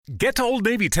Get to Old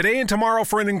Navy today and tomorrow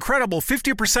for an incredible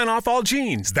 50% off all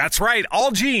jeans. That's right,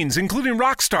 all jeans, including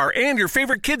Rockstar and your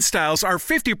favorite kid styles, are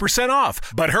 50%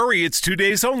 off. But hurry, it's 2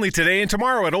 days only today and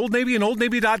tomorrow at Old Navy and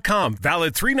OldNavy.com.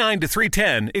 Valid 3/9 to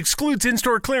 3/10. Excludes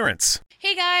in-store clearance.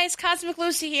 Hey guys, Cosmic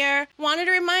Lucy here. Wanted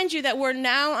to remind you that we're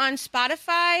now on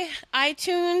Spotify,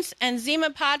 iTunes, and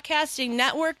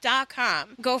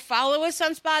ZimaPodcastingNetwork.com. Go follow us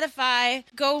on Spotify.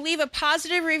 Go leave a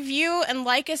positive review and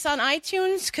like us on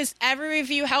iTunes because every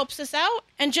review helps us out.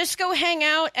 And just go hang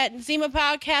out at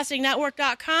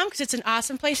ZimaPodcastingNetwork.com because it's an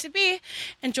awesome place to be.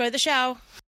 Enjoy the show.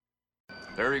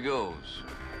 There he goes.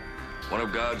 One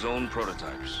of God's own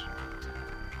prototypes.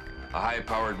 A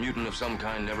high-powered mutant of some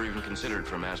kind never even considered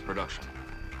for mass production.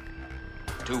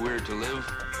 Too weird to live,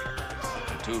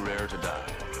 and too rare to die.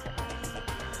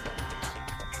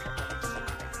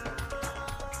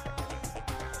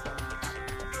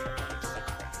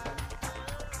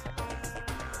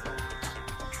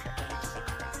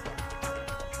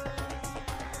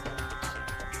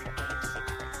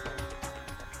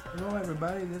 Hello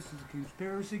everybody, this is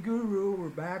Conspiracy Guru. We're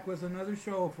back with another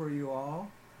show for you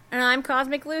all. And I'm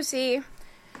Cosmic Lucy. And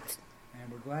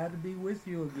we're glad to be with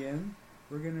you again.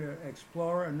 We're going to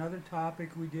explore another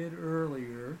topic we did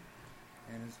earlier,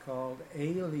 and it's called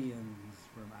aliens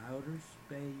from outer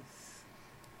space.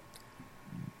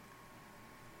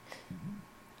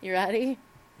 You ready?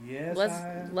 Yes,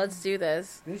 Let's do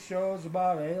this. This show is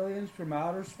about aliens from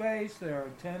outer space. There are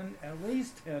at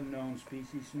least 10 known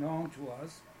species known to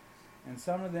us, and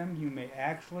some of them you may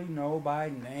actually know by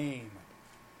name.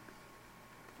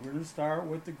 We're going to start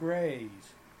with the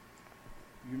Greys.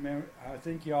 You remember? I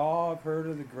think you all have heard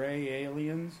of the Grey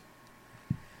aliens.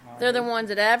 They're the ones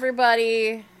that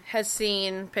everybody has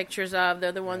seen pictures of.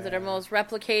 They're the ones that are most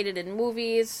replicated in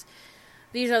movies.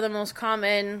 These are the most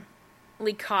commonly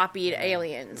copied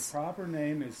aliens. The proper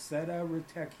name is Zeta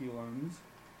Reticulans.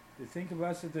 They think of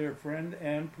us as their friend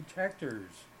and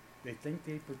protectors. They think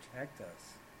they protect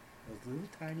us. Those little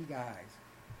tiny guys.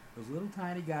 Those little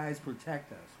tiny guys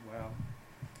protect us. Well,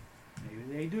 maybe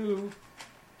they do.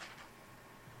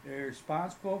 They're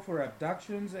responsible for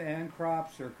abductions and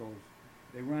crop circles.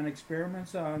 They run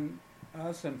experiments on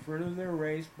us and further their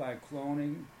race by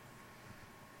cloning.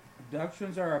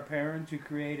 Abductions are apparent to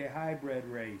create a hybrid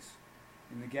race.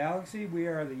 In the galaxy, we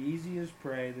are the easiest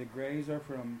prey. The Greys are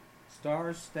from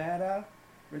star Zeta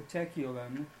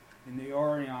Reticulans in the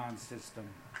Orion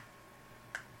system.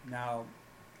 Now,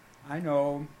 I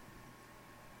know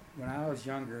when I was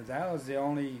younger, that was the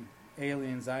only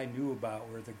aliens I knew about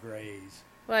were the Greys.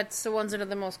 What's the ones that are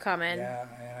the most common? Yeah,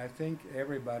 and I think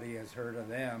everybody has heard of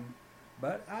them,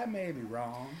 but I may be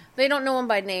wrong. They don't know them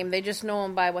by name. They just know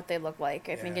them by what they look like,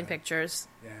 I think, in pictures.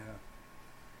 Yeah.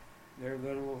 They're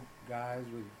little guys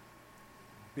with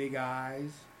big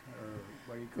eyes, or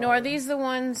what do you call them? Are these the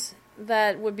ones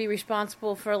that would be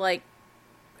responsible for, like,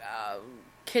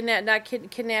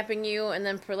 kidnapping you and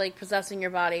then for, like, possessing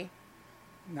your body?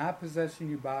 Not possessing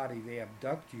your body. They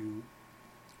abduct you,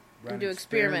 run do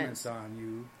experiments on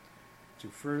you to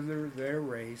further their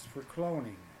race for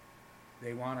cloning.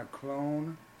 They want to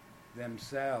clone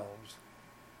themselves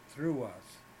through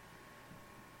us.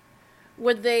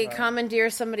 Would they commandeer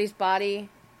somebody's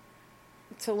body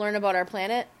to learn about our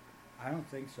planet? I don't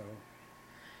think so.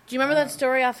 Do you remember that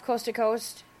story off Coast to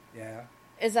Coast? Yeah.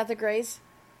 Is that the Greys?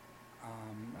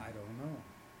 I don't know.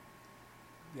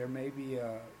 There may be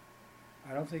I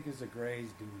don't think it's the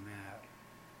Greys doing that.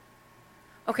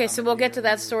 Okay, so we'll get to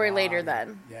that story later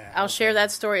then. Yeah, I'll share that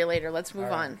story later. Let's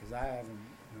move on. Because I haven't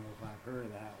know if I've heard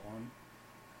of that one.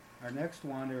 Our next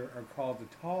one are called the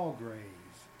Tall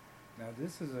Greys. Now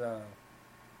this is a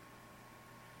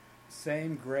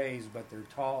same Greys, but they're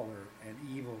taller and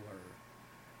eviler.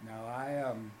 Now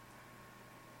I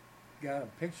got a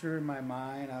picture in my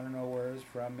mind. I don't know where it's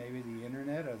from. Maybe the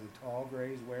internet of the Tall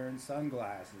Greys wearing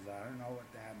sunglasses. I don't know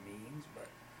what that means, but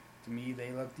to me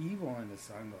they looked evil in the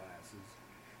sunglasses.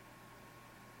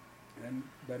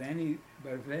 But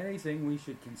if anything, we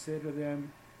should consider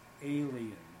them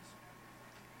aliens,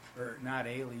 or not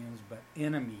aliens, but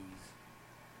enemies.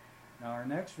 Now our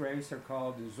next race are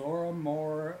called the Zora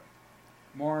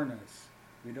Mornis.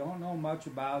 We don't know much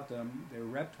about them. They're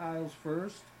reptiles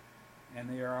first, and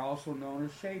they are also known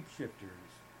as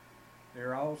shapeshifters.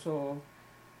 They're also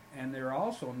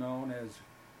known as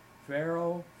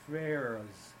feral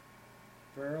fairies.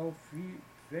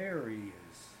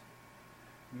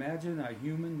 Imagine a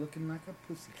human looking like a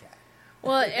pussycat.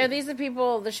 Well, are these the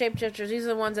people, the shapeshifters? These are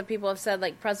the ones that people have said,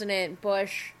 like President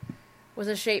Bush was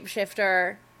a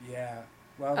shapeshifter. Yeah.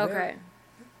 Well, okay.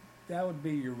 That would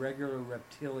be your regular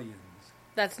reptilians.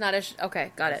 That's not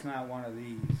okay, got That's it. not one of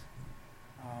these.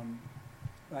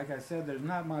 like I said, there's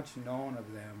not much known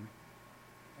of them.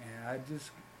 And I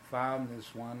just found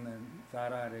this one and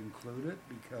thought I'd include it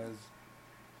because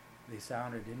they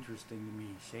sounded interesting to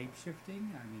me.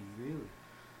 Shape-shifting? I mean, really.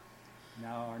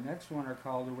 Now, our next one are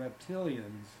called the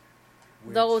reptilians.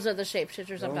 Those are the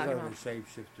shapeshifters I'm talking about. Those are the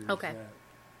shapeshifters Okay. that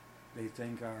they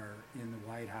think are in the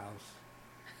White House.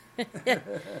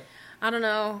 I don't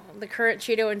know. The current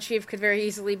Cheeto-in-Chief could very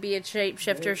easily be a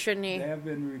shapeshifter, shouldn't he? They have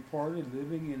been reported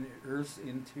living in Earth's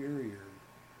interior.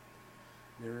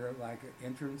 There are like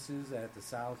entrances at the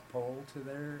South Pole to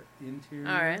their interior.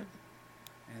 All right.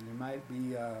 And there might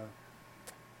be,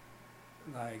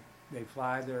 like, they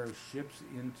fly their ships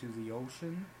into the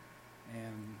ocean,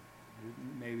 and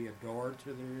maybe a door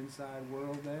to their inside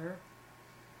world there.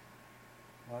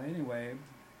 Well, anyway,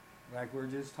 like we're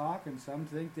just talking, some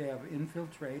think they have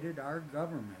infiltrated our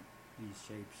government, these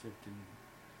shape-shifting,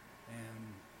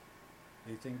 and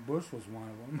they think Bush was one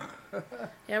of them.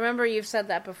 Yeah, I remember you've said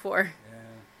that before.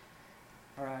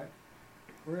 Yeah. All right.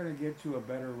 We're going to get to a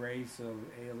better race of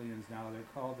aliens now. They're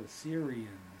called the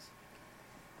Sirians.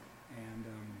 And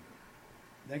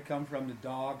they come from the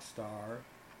Dog Star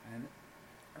and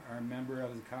are a member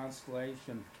of the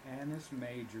constellation of Canis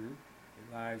Major.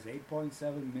 It lies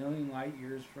 8.7 million light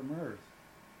years from Earth.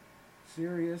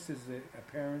 Sirius is the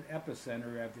apparent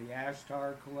epicenter of the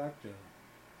Ashtar Collective,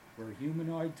 where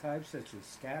humanoid types such as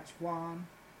Saskatchewan,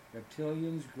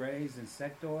 reptilians, greys,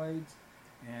 insectoids,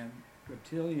 and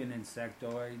reptilian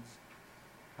insectoids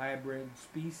hybrid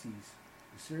species.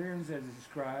 The Sirians are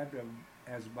described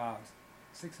as about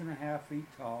 6.5 feet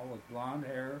tall with blonde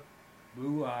hair,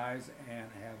 blue eyes, and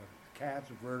have a cat's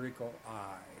vertical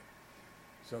eye.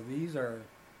 So these are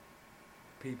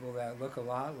people that look a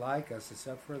lot like us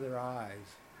except for their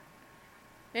eyes.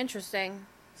 Interesting.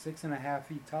 6.5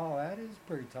 feet tall, that is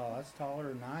pretty tall. That's taller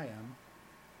than I am.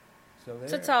 So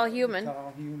It's a tall human.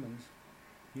 Tall humans,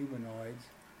 humanoids.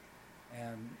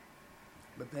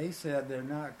 But they said they're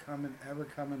not ever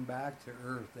coming back to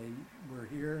Earth. They were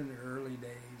here in the early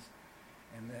days,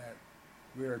 and that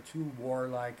we are too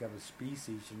warlike of a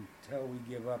species until we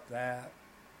give up that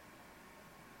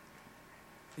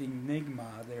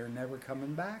enigma. They're never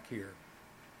coming back here,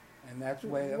 and that's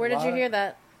where. Where did you hear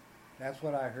that? That's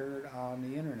what I heard on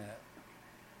the internet.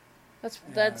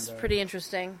 That's pretty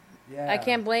interesting. Yeah. I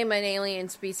can't blame an alien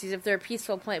species if they're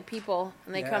peaceful people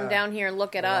and they come down here and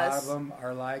look at us. A lot of them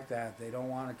are like that. They don't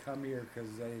want to come here because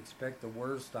they expect the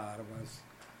worst out of us,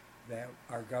 that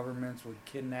our governments would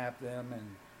kidnap them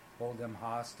and hold them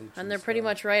hostage. And they're pretty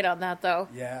much right on that, though.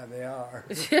 Yeah, they are.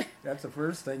 That's the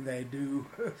first thing they do.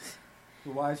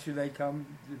 Why should they come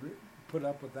to put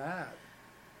up with that?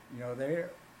 You know, they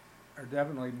are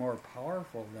definitely more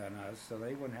powerful than us, so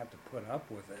they wouldn't have to put up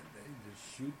with it. They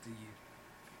just shoot the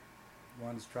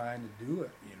ones trying to do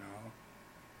it, you know.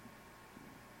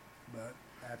 But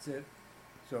that's it.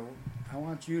 So I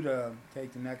want you to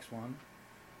take the next one.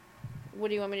 What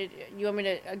do you want me to do? You want me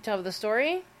to tell the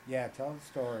story? Yeah, tell the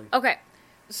story. Okay.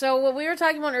 So what we were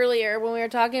talking about earlier, when we were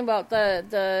talking about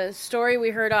the story we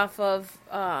heard off of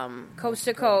Coast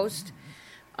to Coast,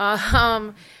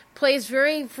 plays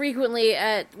very frequently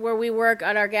at where we work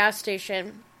at our gas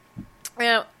station.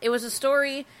 It was a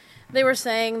story. They were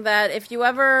saying that if you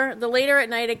ever, the later at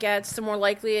night it gets, the more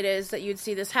likely it is that you'd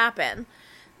see this happen.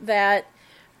 That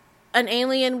an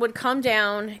alien would come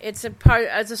down. It's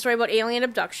a story about alien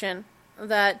abduction.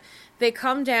 That they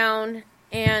come down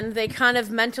and they kind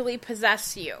of mentally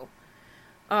possess you.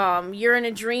 You're in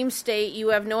a dream state. You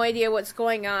have no idea what's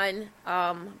going on.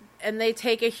 And they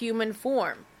take a human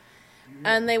form.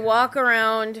 And they walk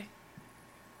around,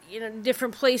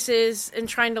 different places and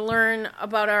trying to learn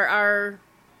about our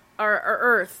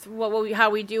Earth, how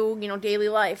we do, daily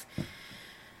life.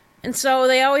 And so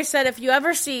they always said, if you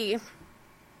ever see,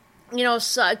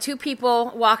 two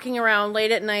people walking around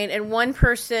late at night and one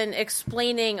person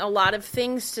explaining a lot of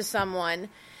things to someone,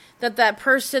 that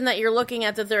person that you're looking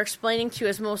at that they're explaining to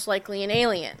is most likely an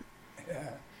alien. Yeah.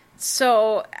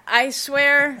 So I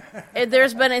swear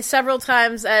there's been several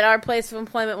times at our place of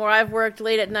employment where I've worked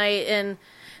late at night and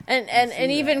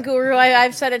even Guru,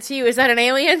 I've said it to you, is that an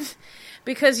alien?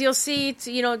 Because you'll see,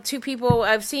 two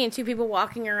people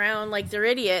walking around like they're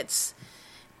idiots,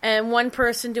 and one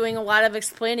person doing a lot of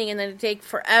explaining, and then it take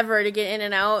forever to get in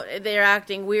and out. They're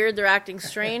acting weird, they're acting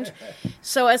strange.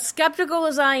 So as skeptical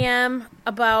as I am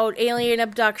about alien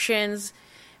abductions,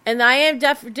 and I am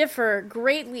differ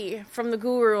greatly from the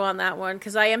Guru on that one,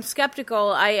 because I am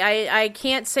skeptical. I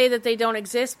can't say that they don't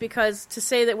exist, because to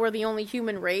say that we're the only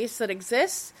human race that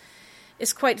exists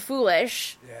is quite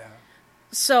foolish. Yeah.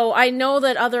 So I know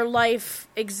that other life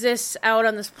exists out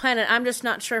on this planet. I'm just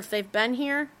not sure if they've been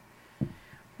here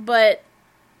but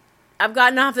I've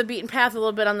gotten off the beaten path a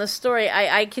little bit on this story.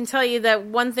 I can tell you that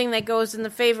one thing that goes in the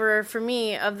favor for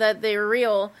me of that they're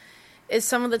real is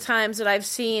some of the times that I've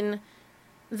seen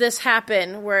this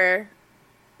happen where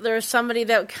there's somebody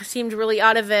that seemed really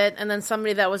out of it and then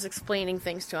somebody that was explaining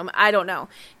things to him. I don't know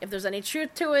if there's any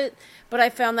truth to it, but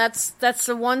I found that's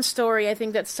the one story I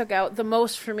think that stuck out the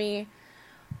most for me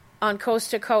on Coast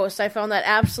to Coast. I found that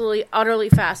absolutely, utterly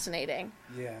fascinating.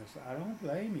 Yes, I don't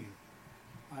blame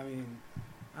you. I mean,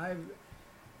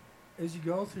 as you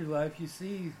go through life, you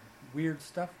see weird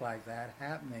stuff like that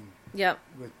happening. Yep.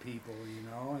 With people, you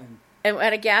know, and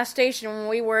at a gas station when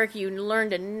we work, you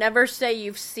learn to never say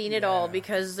you've seen it all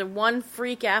because the one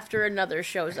freak after another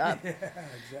shows up. Yeah,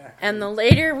 exactly. And the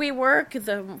later we work,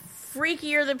 the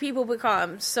freakier the people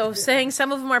become. So saying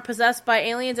some of them are possessed by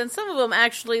aliens and some of them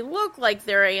actually look like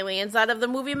they're aliens out of the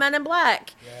movie Men in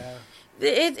Black. Yeah.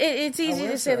 it's easy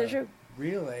to say the truth.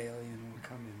 Real alien would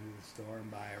come into the store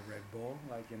and buy a Red Bull,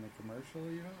 like in the commercial,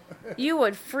 you know? You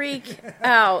would freak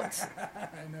out.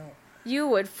 I know. You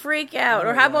would freak out.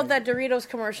 Or how about that Doritos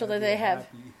commercial that they have?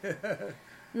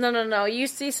 No. You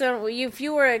see if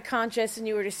you were conscious and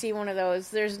you were to see one of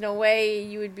those, there's no way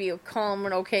you would be calm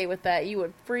and okay with that. You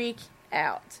would freak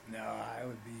out. No, I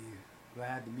would be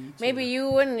glad to meet you. Maybe you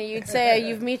wouldn't. You'd say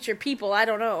you've met your people. I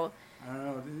don't know. I don't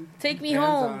know. Take me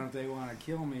home. home. On if they want to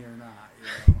kill me or not.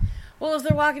 You know? Well, if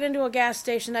they're walking into a gas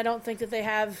station, I don't think that they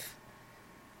have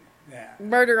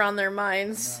murder on their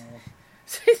minds.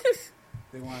 No.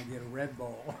 They want to get a Red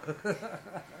Bull.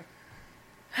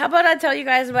 How about I tell you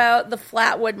guys about the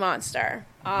Flatwood Monster?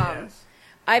 Yes.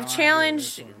 I've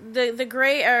challenged the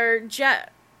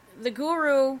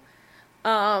Guru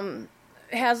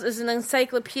is an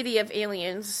encyclopedia of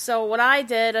aliens. So what I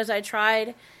did is I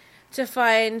tried to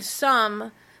find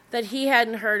some that he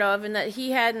hadn't heard of and that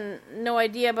he hadn't no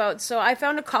idea about. So I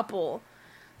found a couple.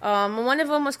 One of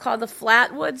them was called the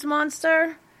Flatwoods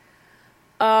Monster.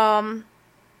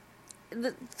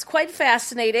 It's quite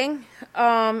fascinating.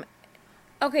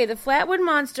 Okay, the Flatwood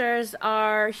Monsters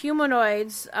are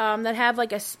humanoids that have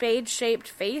like a spade-shaped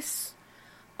face.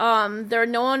 They're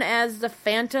known as the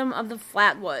Phantom of the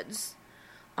Flatwoods.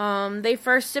 They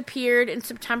first appeared in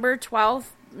September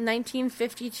 12th,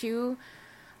 1952,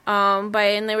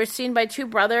 and they were seen by two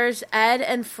brothers, Ed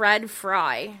and Fred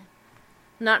Fry.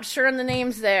 Not sure on the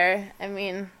names there. I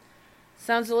mean,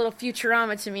 sounds a little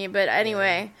Futurama to me, but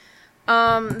anyway.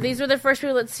 These were the first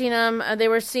people that seen them. They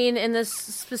were seen in this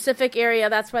specific area.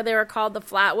 That's why they were called the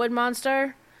Flatwood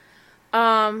Monster.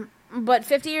 But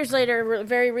 50 years later,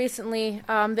 very recently,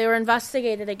 they were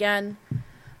investigated again,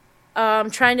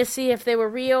 trying to see if they were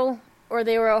real or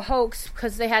they were a hoax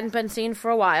because they hadn't been seen for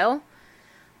a while.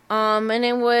 And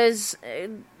it was,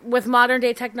 with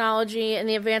modern-day technology and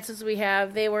the advances we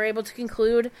have, they were able to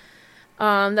conclude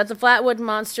that the Flatwood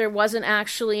Monster wasn't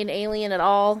actually an alien at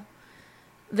all.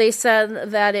 They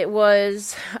said that it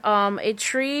was a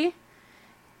tree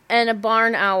and a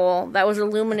barn owl that was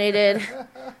illuminated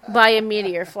by a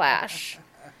meteor flash.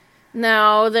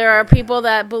 Now, there are people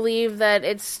that believe that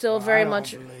it's still very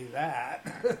much... I don't believe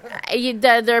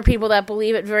that. There are people that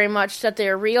believe it very much, that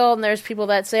they're real, and there's people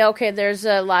that say, okay, there's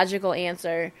a logical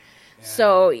answer. Yeah.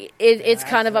 So it's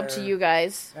kind of up to you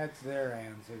guys. That's their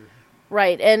answer.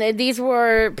 Right, and these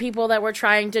were people that were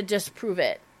trying to disprove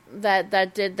it.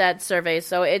 That did that survey,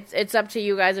 so it's up to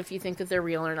you guys if you think that they're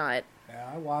real or not. Yeah,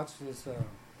 I watched this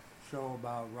show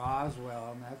about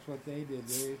Roswell, and that's what they did.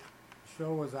 The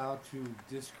show was out to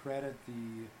discredit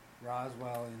the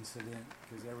Roswell incident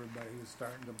because everybody was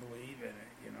starting to believe in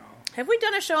it, you know. Have we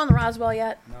done a show on the Roswell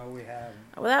yet? No, we haven't.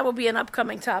 Well, that will be an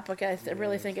upcoming topic. I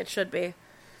really think it should be.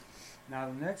 Now,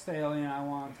 the next alien I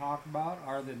want to talk about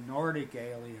are the Nordic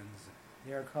aliens.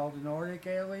 They are called the Nordic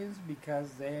aliens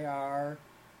because they are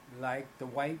like the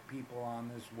white people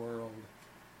on this world.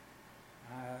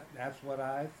 That's what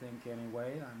I think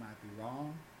anyway. I might be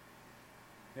wrong.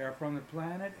 They are from the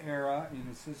planet Era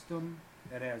in a system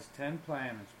that has 10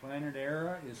 planets. Planet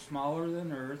Era is smaller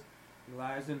than Earth. It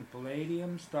lies in the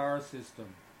Palladium star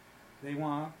system. They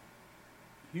want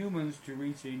humans to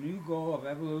reach a new goal of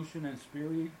evolution and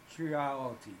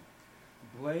spirituality.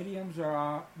 The Palladiums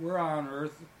were on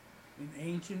Earth in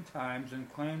ancient times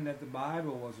and claimed that the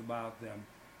Bible was about them.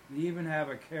 They even have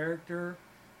a character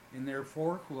in their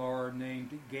folklore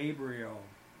named Gabriel.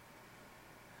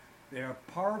 They are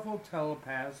powerful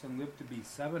telepaths and live to be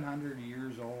 700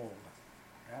 years old.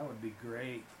 That would be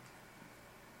great.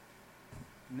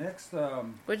 Next,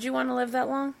 would you want to live that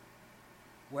long?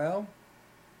 Well,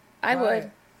 I would.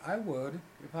 I would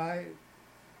if I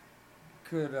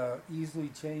could easily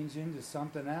change into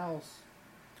something else.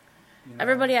 You know.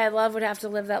 Everybody I love would have to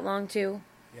live that long too.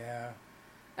 Yeah.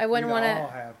 I wouldn't want We'd all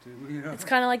to. have to. You know? It's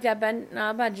kind of like that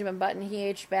Benjamin Button. He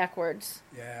aged backwards.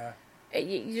 Yeah.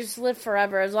 You just live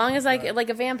forever, as long as like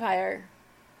a vampire.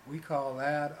 We call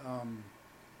that,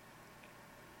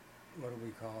 what do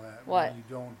we call that? What? When you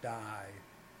don't die.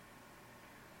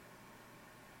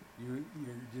 You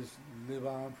just live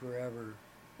on forever.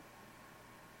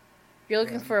 You're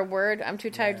looking for a word? I'm too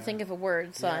tired to Yeah. think of a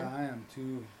word, son. Yeah, I am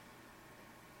too.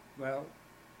 Well,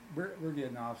 we're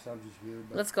getting off subject here.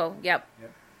 But Let's go. Yep.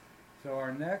 So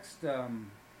our next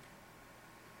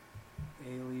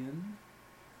alien.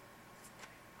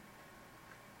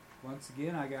 Once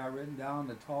again, I got written down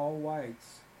the tall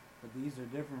whites, but these are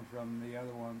different from the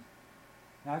other ones.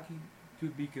 Not to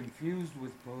be confused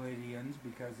with Pleiadians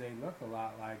because they look a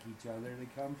lot like each other. They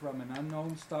come from an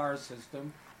unknown star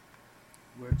system,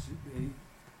 which they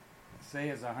say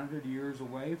is 100 years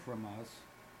away from us,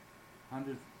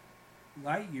 100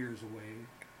 light years away.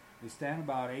 They stand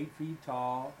about 8 feet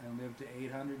tall and live to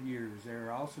 800 years. They are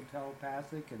also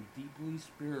telepathic and deeply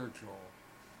spiritual.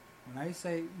 When I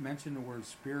mention the word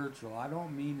spiritual, I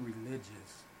don't mean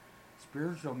religious.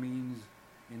 Spiritual means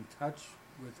in touch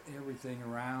with everything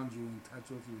around you, in touch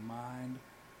with your mind,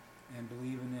 and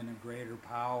believing in a greater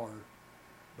power,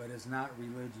 but it's not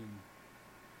religion.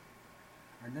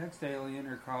 Our next alien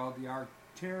are called the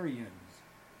Arcturians.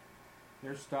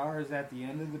 Their star is at the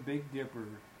end of the Big Dipper.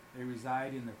 They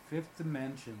reside in the 5th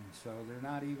dimension, so they're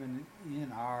not even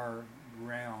in our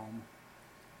realm.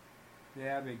 They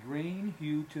have a green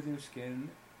hue to their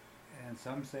skin, and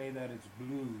some say that it's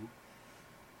blue.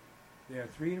 They are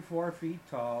 3 to 4 feet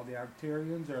tall. The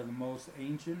Arcturians are the most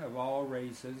ancient of all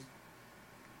races,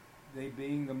 they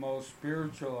being the most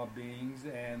spiritual of beings,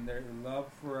 and their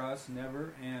love for us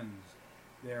never ends.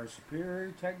 They are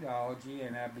superior technology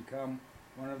and have become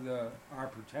one of our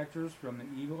protectors from the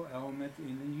evil element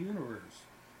in the universe.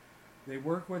 They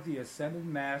work with the ascended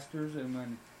masters, and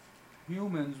when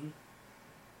humans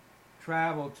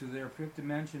travel to their 5th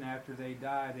dimension after they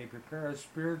die, they prepare us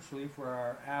spiritually for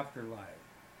our afterlife.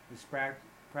 They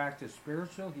practice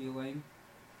spiritual healing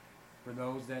for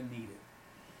those that need it.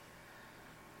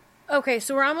 Okay,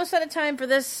 so we're almost out of time for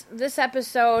this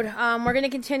episode. We're going to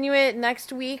continue it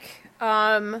next week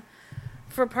for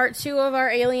part 2 of our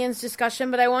aliens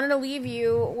discussion, but I wanted to leave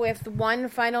you with one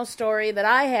final story that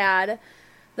I had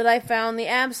that I found the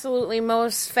absolutely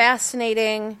most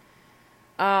fascinating.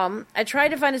 I tried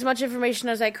to find as much information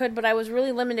as I could, but I was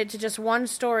really limited to just one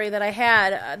story that I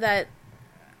had that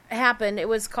happened. It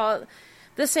was called,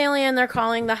 this alien they're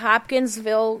calling the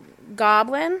Hopkinsville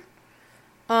Goblin.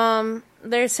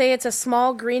 They say it's a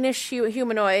small greenish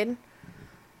humanoid.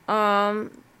 The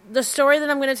story that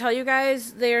I'm going to tell you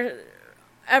guys,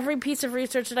 every piece of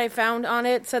research that I found on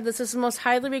it said this is the most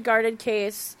highly regarded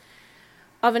case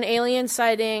of an alien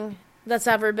sighting that's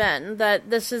ever been.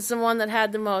 That this is the one that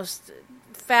had the most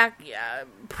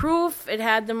proof. It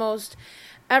had the most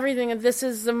everything. This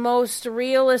is the most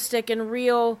realistic and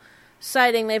real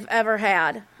sighting they've ever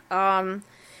had.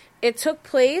 It took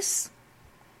place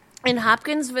in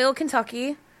Hopkinsville,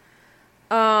 Kentucky.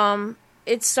 It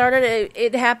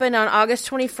happened on August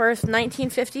 21st,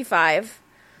 1955.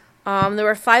 There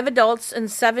were 5 adults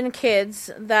and 7 kids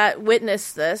that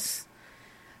witnessed this.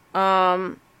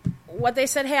 What they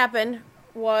said happened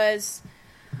was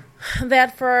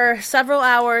that for several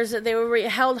hours they were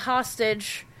held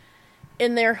hostage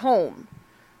in their home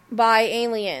by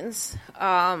aliens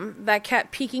that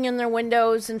kept peeking in their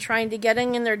windows and trying to get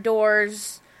in their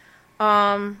doors.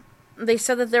 They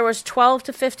said that there was 12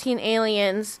 to 15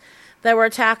 aliens that were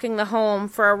attacking the home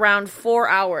for around 4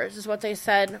 hours, is what they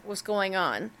said was going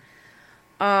on.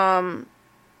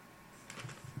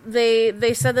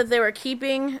 They said that they were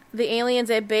keeping the aliens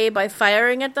at bay by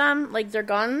firing at them, like their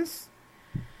guns.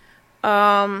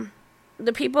 The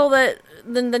people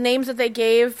the names that they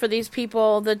gave for these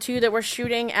people, the 2 that were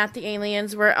shooting at the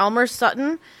aliens were Elmer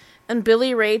Sutton and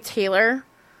Billy Ray Taylor.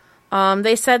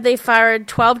 They said they fired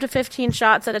 12 to 15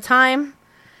 shots at a time.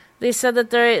 They said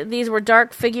that these were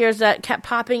dark figures that kept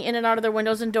popping in and out of their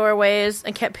windows and doorways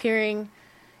and kept peering,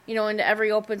 into every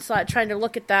open slot, trying to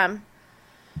look at them.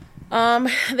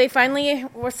 They finally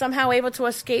were somehow able to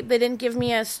escape. They didn't give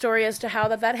me a story as to how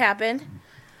that happened.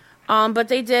 But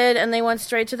they did, and they went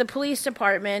straight to the police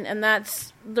department, and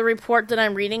that's the report that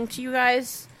I'm reading to you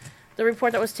guys, the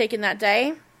report that was taken that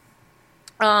day.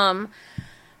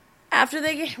 After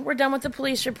they were done with the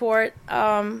police report,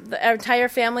 the entire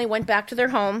family went back to their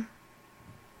home.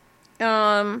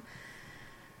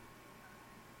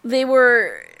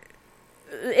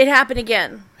 It happened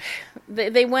again.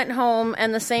 They went home,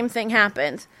 and the same thing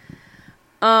happened.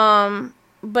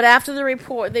 But after the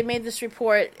report, they made this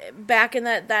report back in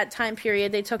that time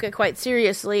period. They took it quite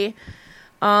seriously.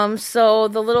 So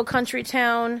the little country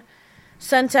town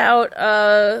sent out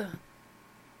a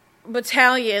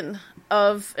battalion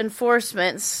of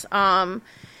enforcements.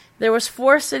 There was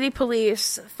 4 city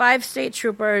police, 5 state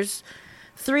troopers,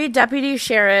 3 deputy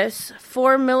sheriffs,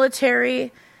 4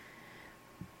 military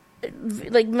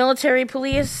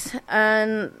police,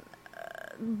 and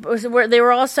they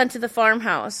were all sent to the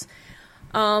farmhouse.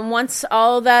 Once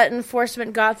all that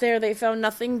enforcement got there, they found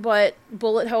nothing but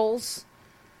bullet holes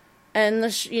and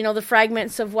the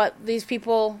fragments of what these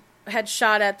people had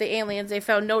shot at the aliens. They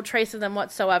found no trace of them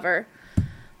whatsoever.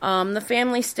 The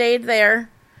family stayed there,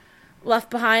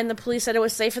 left behind. The police said it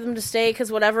was safe for them to stay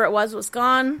because whatever it was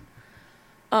gone.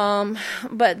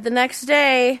 But the next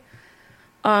day,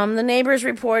 the neighbors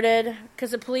reported,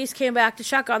 because the police came back to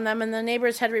check on them, and the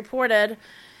neighbors had reported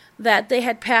that they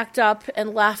had packed up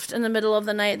and left in the middle of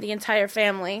the night, the entire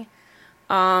family,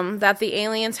 that the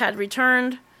aliens had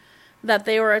returned, that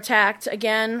they were attacked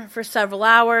again for several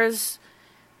hours,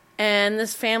 and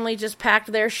this family just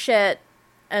packed their shit,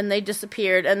 and they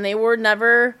disappeared, and they were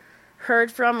never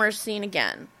heard from or seen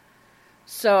again.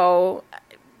 So,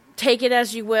 take it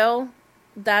as you will.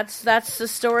 That's the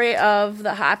story of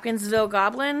the Hopkinsville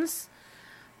Goblins.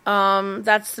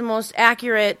 That's the most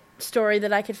accurate story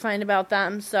that I could find about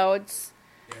them. So it's.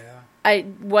 Yeah.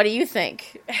 What do you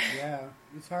think? Yeah,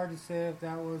 it's hard to say if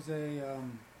that was a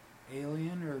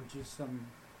alien or just some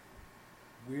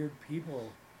weird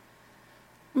people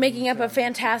making up a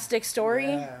fantastic story.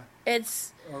 Yeah.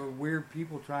 It's or weird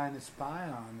people trying to spy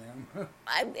on them.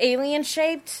 Alien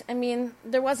shaped. I mean,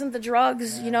 there wasn't the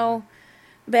drugs,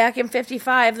 Back in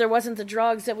 1955, there wasn't the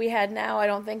drugs that we had now. I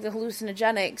don't think the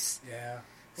hallucinogenics. Yeah.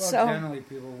 Well, so, generally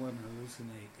people wouldn't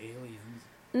hallucinate aliens.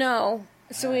 No.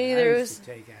 So I used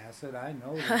to take acid. I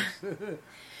know this.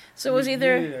 So it was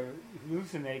either you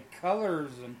hallucinate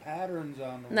colors and patterns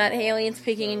on the not wall aliens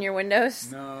peeking in your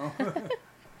windows. No.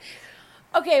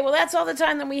 Okay, well that's all the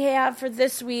time that we have for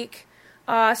this week.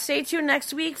 Stay tuned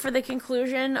next week for the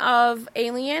conclusion of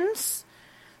Aliens.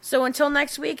 So until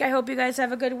next week, I hope you guys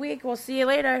have a good week. We'll see you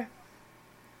later.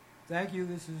 Thank you.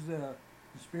 This is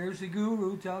Conspiracy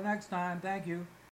Guru. Till next time. Thank you.